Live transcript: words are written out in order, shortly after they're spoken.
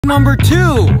Number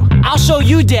 2, I'll show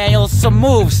you, Daniel, some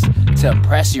moves to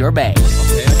impress your bae.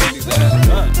 Okay, I can do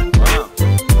that.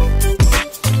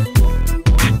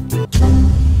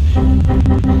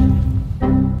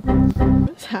 Wow.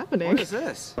 What's happening? What is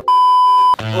this?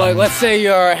 Like, let's say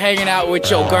you're hanging out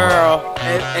with your girl,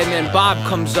 and then Bob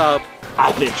comes up.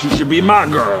 I think she should be my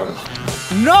girl.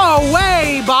 No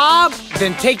way, Bob!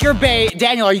 Then take your bait.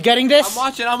 Daniel, are you getting this?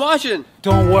 I'm watching.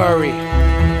 Don't worry,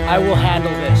 I will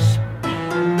handle this.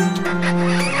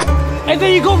 And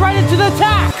then you go right into the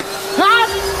attack! Huh?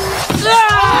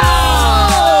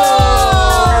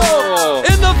 Oh!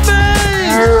 In the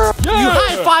face! You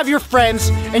high five your friends,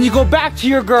 and you go back to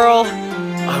your girl.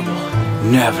 I will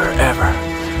never, ever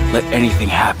let anything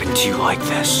happen to you like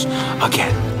this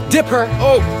again. Dip her,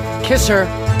 kiss her,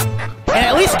 and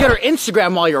at least get her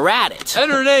Instagram while you're at it.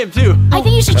 And her name, too. I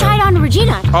think you should try it on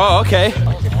Regina. Oh, okay.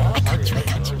 I got you.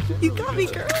 You got me,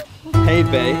 girl. Hey,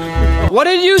 babe. What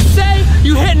did you say?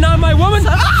 You hitting on my woman?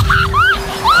 No!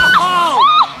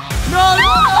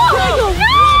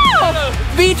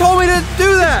 V told me to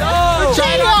do that.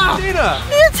 Regina!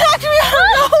 You attacked me out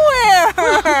of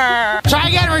nowhere! Try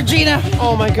again, Regina.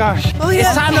 Oh my gosh. Oh, yeah.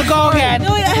 It's time to go again.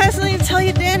 No, wait, I have something to tell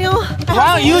you, Daniel.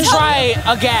 Why don't you try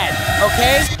again,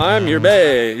 okay? I'm your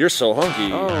bae. You're so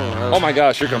hunky. Oh my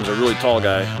gosh, here comes a really tall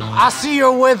guy. I see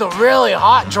you're with a really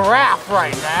hot giraffe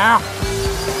right now.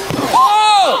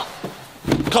 Oh!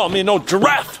 Call me no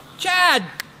giraffe. Chad!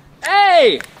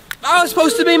 Hey! I was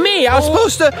supposed to be me. I was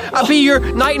supposed to be your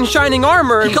knight in shining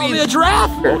armor. You called me a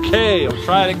giraffe? Okay, I'll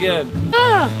try it again.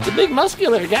 It's a big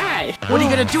muscular guy. What are you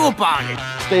gonna do about it?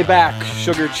 Stay back,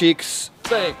 sugar cheeks.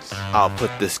 Thanks. I'll put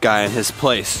this guy in his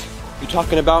place. You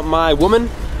talking about my woman?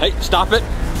 Hey, stop it.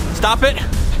 Stop it.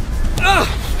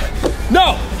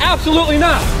 No, absolutely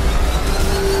not.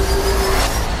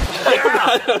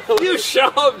 You show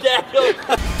up, Daniel.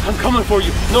 I'm coming for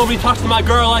you. Nobody talks to my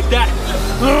girl like that.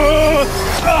 Yeah!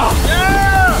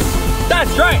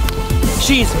 That's right.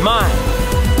 She's mine.